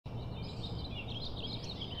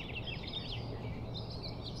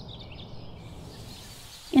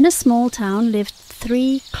In a small town lived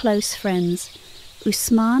 3 close friends,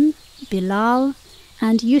 Usman, Bilal,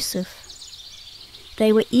 and Yusuf.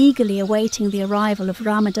 They were eagerly awaiting the arrival of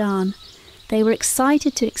Ramadan. They were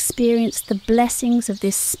excited to experience the blessings of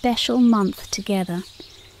this special month together.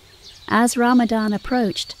 As Ramadan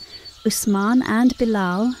approached, Usman and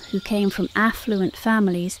Bilal, who came from affluent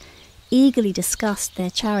families, eagerly discussed their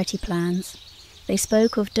charity plans. They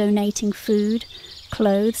spoke of donating food,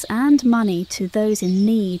 clothes and money to those in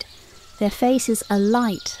need, their faces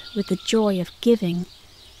alight with the joy of giving.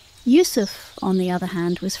 Yusuf, on the other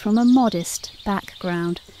hand, was from a modest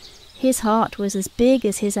background. His heart was as big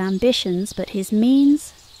as his ambitions, but his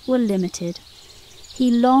means were limited. He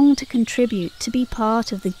longed to contribute, to be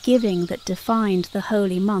part of the giving that defined the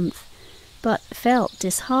holy month, but felt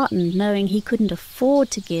disheartened knowing he couldn't afford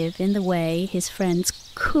to give in the way his friends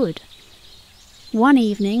could. One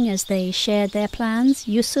evening, as they shared their plans,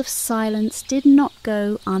 Yusuf's silence did not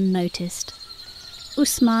go unnoticed.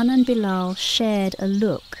 Usman and Bilal shared a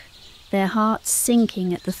look, their hearts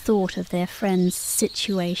sinking at the thought of their friend's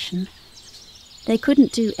situation. They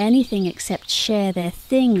couldn't do anything except share their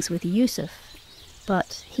things with Yusuf,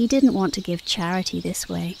 but he didn't want to give charity this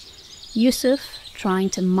way. Yusuf, trying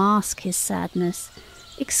to mask his sadness,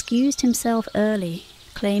 excused himself early,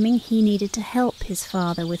 claiming he needed to help his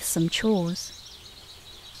father with some chores.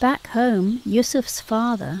 Back home, Yusuf's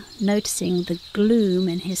father, noticing the gloom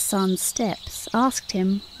in his son's steps, asked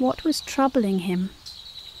him what was troubling him.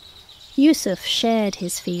 Yusuf shared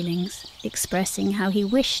his feelings, expressing how he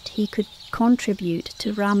wished he could contribute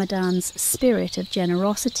to Ramadan's spirit of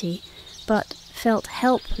generosity, but felt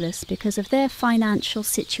helpless because of their financial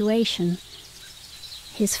situation.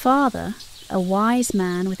 His father, a wise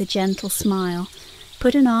man with a gentle smile,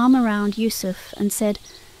 put an arm around Yusuf and said,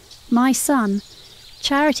 "My son,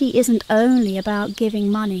 charity isn't only about giving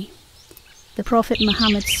money. The Prophet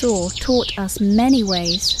Muhammad taught us many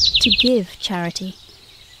ways to give charity.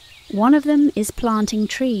 One of them is planting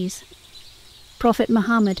trees. Prophet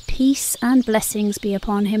Muhammad, peace and blessings be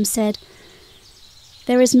upon him, said,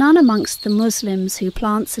 'There is none amongst the Muslims who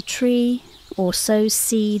plants a tree or sows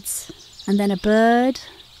seeds, and then a bird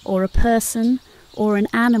or a person or an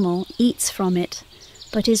animal eats from it,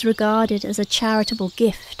 but is regarded as a charitable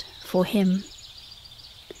gift for him.'"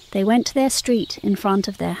 They went to their street in front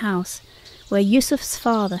of their house, where Yusuf's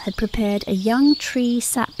father had prepared a young tree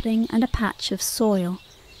sapling and a patch of soil.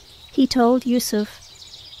 He told Yusuf,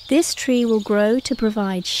 "This tree will grow to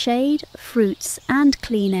provide shade, fruits, and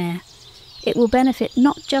clean air. It will benefit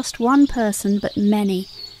not just one person, but many,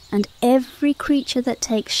 and every creature that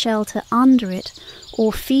takes shelter under it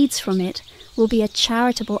or feeds from it will be a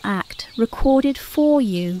charitable act recorded for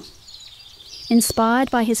you." Inspired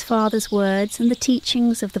by his father's words and the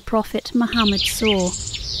teachings of the Prophet Muhammad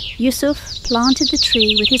Yusuf planted the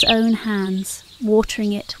tree with his own hands,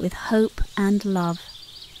 watering it with hope and love.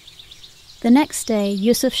 The next day,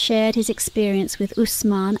 Yusuf shared his experience with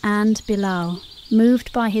Usman and Bilal.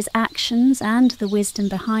 Moved by his actions and the wisdom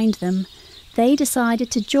behind them, they decided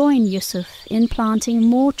to join Yusuf in planting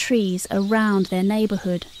more trees around their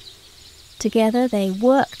neighborhood. Together they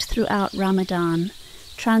worked throughout Ramadan,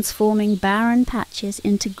 transforming barren patches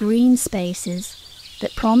into green spaces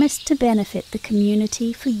that promised to benefit the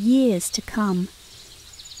community for years to come.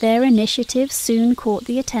 Their initiative soon caught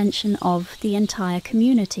the attention of the entire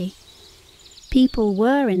community. People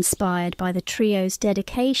were inspired by the trio's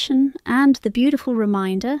dedication and the beautiful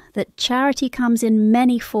reminder that charity comes in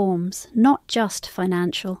many forms, not just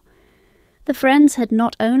financial. The friends had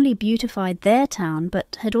not only beautified their town,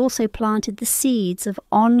 but had also planted the seeds of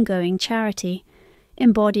ongoing charity,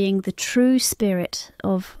 embodying the true spirit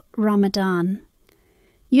of Ramadan.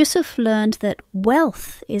 Yusuf learned that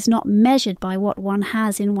wealth is not measured by what one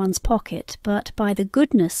has in one's pocket, but by the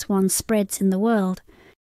goodness one spreads in the world.